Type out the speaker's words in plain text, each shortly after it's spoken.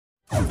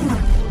You're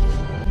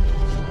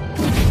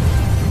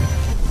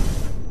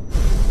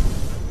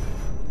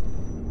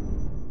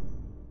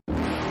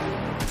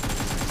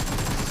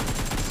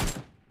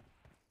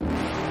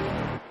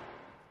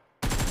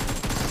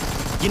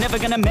never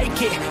gonna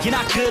make it, you're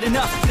not good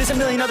enough. There's a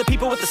million other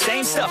people with the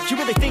same stuff. You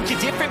really think you're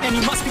different? Man,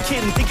 you must be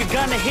kidding. Think you're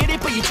gonna hit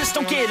it, but you just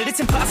don't get it. It's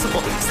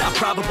impossible, it's not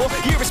probable,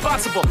 you're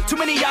irresponsible. Too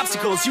many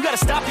obstacles, you gotta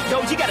stop it,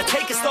 yo. You gotta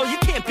take it slow, you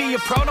can't be a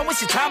pro. Don't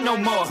waste your time no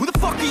more. Who the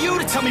fuck are you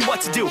to tell me what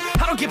to do?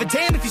 I don't give a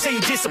damn if you say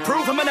you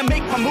disapprove. I'm gonna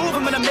make my move,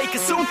 I'm gonna make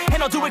it soon.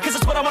 And I'll do it cause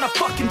it's what I wanna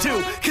fucking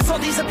do. Cause all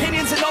these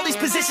opinions and all these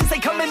positions, they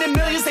come in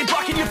millions, they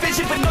blocking your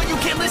vision. But no, you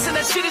can't listen,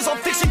 that shit is all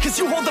fiction. Cause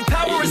you hold the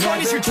power as long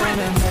as you're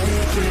dreaming.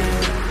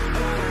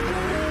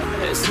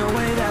 There's no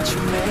way that you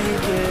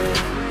make it.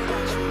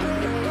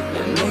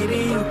 And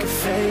maybe you can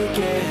fake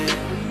it,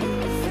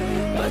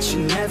 but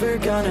you're never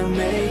gonna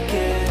make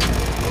it.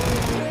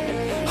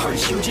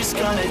 Aren't you just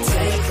gonna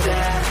take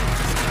that?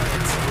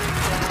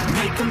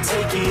 Make them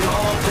take it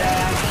all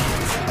back.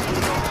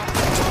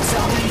 Don't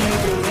tell me you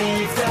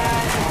believe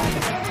that.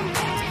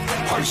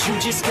 Aren't you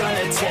just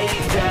gonna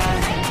take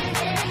that?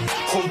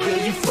 Or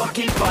will you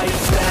fucking fight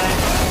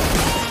back?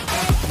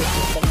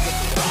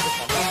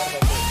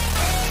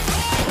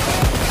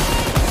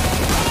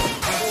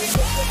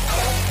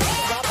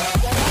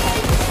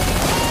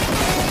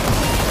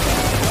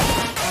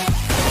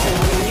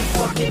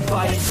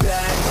 Fight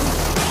back.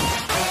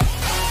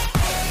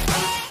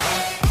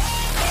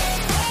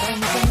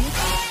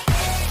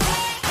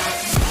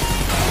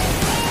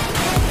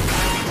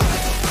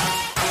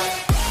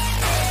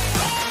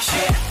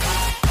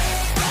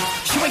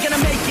 You ain't gonna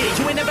make it,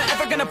 you ain't never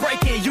ever gonna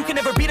break it. You can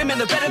never beat them and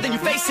they're better than you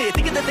face it.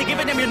 Thinking that they give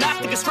a damn, you're not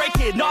thinking straight,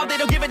 kid. No, they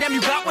don't give a damn,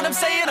 you got what I'm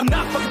saying? I'm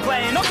not fucking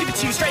playing, I'll keep it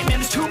to you straight, man.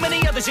 There's too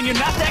many others and you're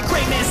not that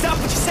great, man. Stop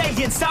what you're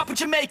saying, stop what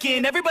you're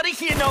making. Everybody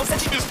here knows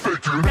that you're just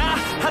faking. Nah,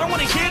 I don't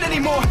wanna hear it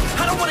anymore,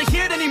 I don't wanna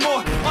hear it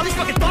anymore. All these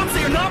fucking thoughts,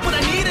 they are not what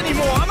I need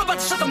anymore. I'm about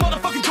to shut the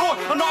motherfucking door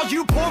on all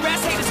you poor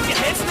ass haters with your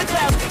heads in the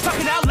clouds.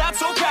 Talking out loud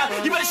so proud,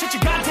 you better shut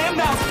your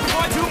goddamn mouth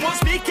before I do more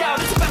speak out.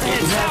 It's about to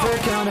head south. You're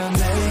never gonna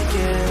make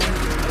it.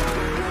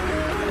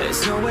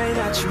 There's no way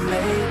that you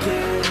make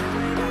it.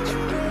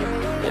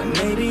 And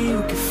maybe you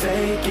can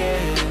fake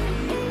it,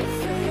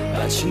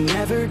 but you're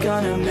never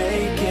gonna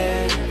make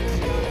it.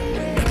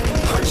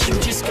 Aren't you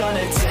just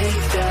gonna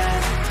take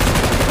that?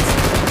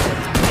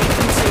 Make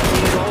them take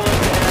it all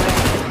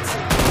back.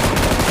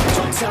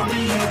 Don't tell me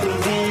you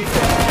believe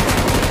that.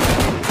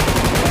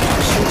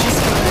 Aren't you just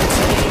gonna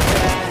take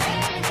that?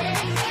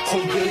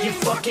 Or will you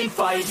fucking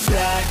fight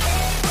back?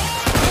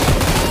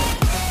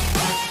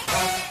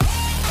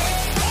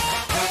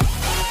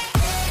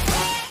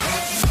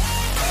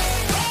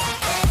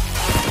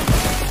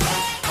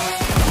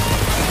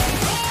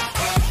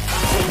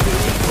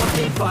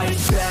 Fight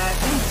back.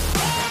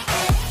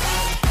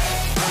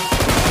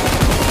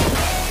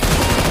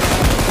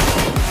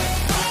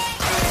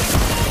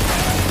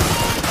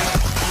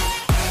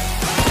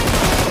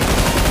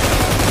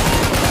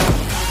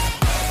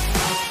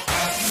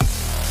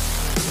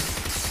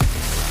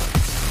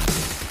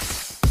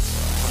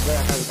 Aku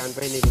akan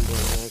campaign ini dulu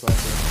ya,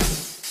 kuasa.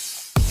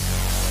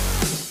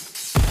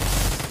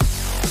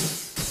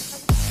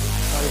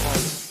 Sorry.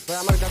 Saya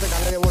amar kata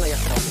kanan yang mulai ya.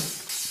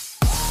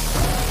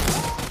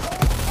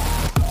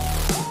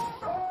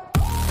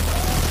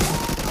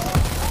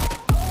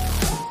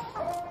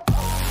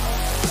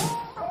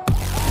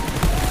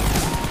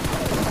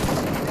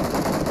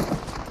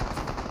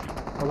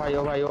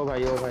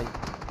 ओ भाई